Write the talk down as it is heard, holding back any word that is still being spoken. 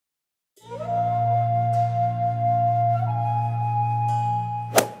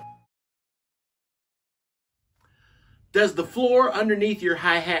Does the floor underneath your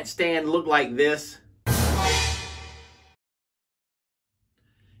hi-hat stand look like this?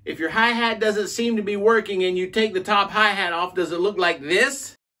 If your hi-hat doesn't seem to be working and you take the top hi-hat off, does it look like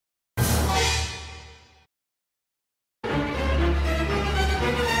this?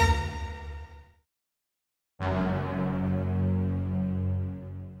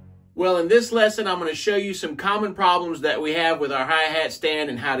 Well, in this lesson, I'm going to show you some common problems that we have with our hi-hat stand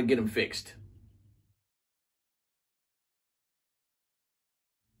and how to get them fixed.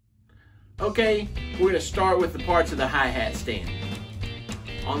 Okay, we're going to start with the parts of the hi-hat stand.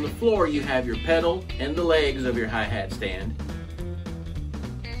 On the floor, you have your pedal and the legs of your hi-hat stand.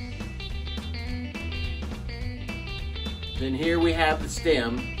 Then here we have the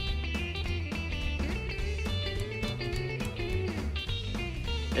stem.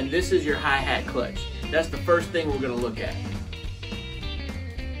 And this is your hi-hat clutch. That's the first thing we're going to look at.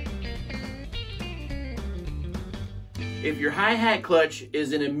 If your hi-hat clutch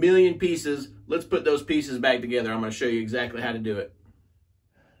is in a million pieces, let's put those pieces back together. I'm going to show you exactly how to do it.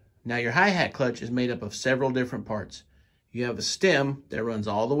 Now your hi-hat clutch is made up of several different parts. You have a stem that runs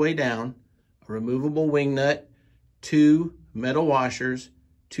all the way down, a removable wing nut, 2 metal washers,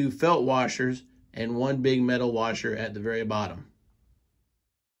 2 felt washers, and 1 big metal washer at the very bottom.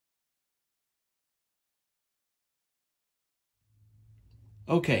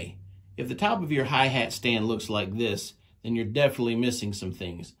 Okay, if the top of your hi-hat stand looks like this, then you're definitely missing some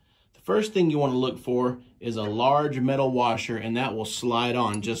things. The first thing you want to look for is a large metal washer, and that will slide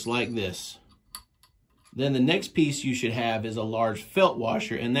on just like this. Then the next piece you should have is a large felt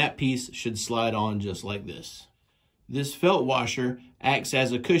washer, and that piece should slide on just like this. This felt washer acts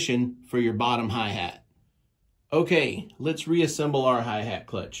as a cushion for your bottom hi-hat. Okay, let's reassemble our hi-hat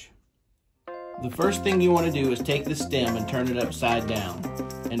clutch. The first thing you want to do is take the stem and turn it upside down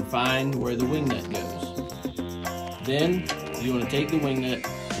and find where the wing nut goes. Then you want to take the wing nut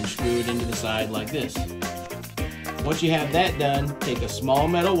and screw it into the side like this. Once you have that done, take a small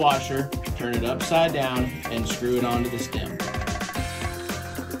metal washer, turn it upside down, and screw it onto the stem.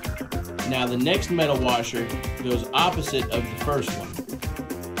 Now the next metal washer goes opposite of the first one.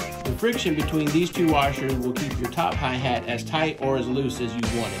 The friction between these 2 washers will keep your top hi-hat as tight or as loose as you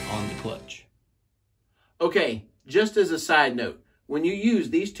want it on the clutch. Okay, just as a side note, when you use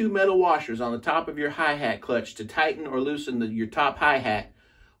these 2 metal washers on the top of your hi-hat clutch to tighten or loosen your top hi-hat,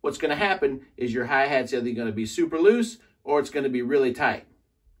 what's going to happen is your hi-hat's either going to be super loose or it's going to be really tight.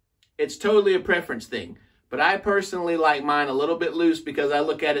 It's totally a preference thing, but I personally like mine a little bit loose because I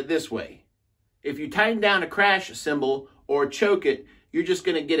look at it this way. If you tighten down a crash cymbal or choke it, you're just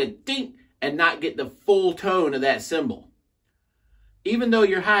going to get a ding and not get the full tone of that cymbal. Even though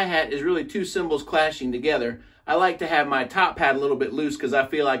your hi-hat is really 2 cymbals clashing together, I like to have my top hat a little bit loose because I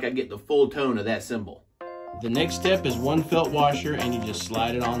feel like I get the full tone of that cymbal. The next step is 1 felt washer, and you just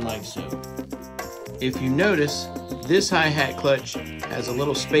slide it on like so. If you notice, this hi-hat clutch has a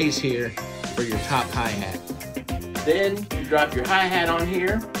little space here for your top hi-hat. Then you drop your hi-hat on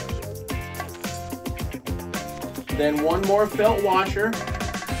here. Then 1 more felt washer,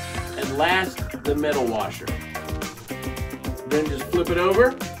 and last, the metal washer. Then just flip it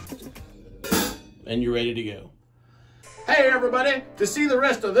over, and you're ready to go. Hey everybody, to see the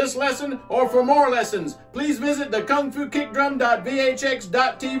rest of this lesson or for more lessons, please visit the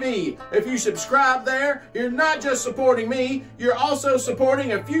KungFuKickdrum.vhx.tv. If you subscribe there, you're not just supporting me, you're also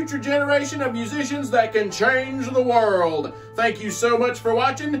supporting a future generation of musicians that can change the world. Thank you so much for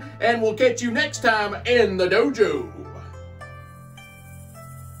watching, and we'll catch you next time in the dojo.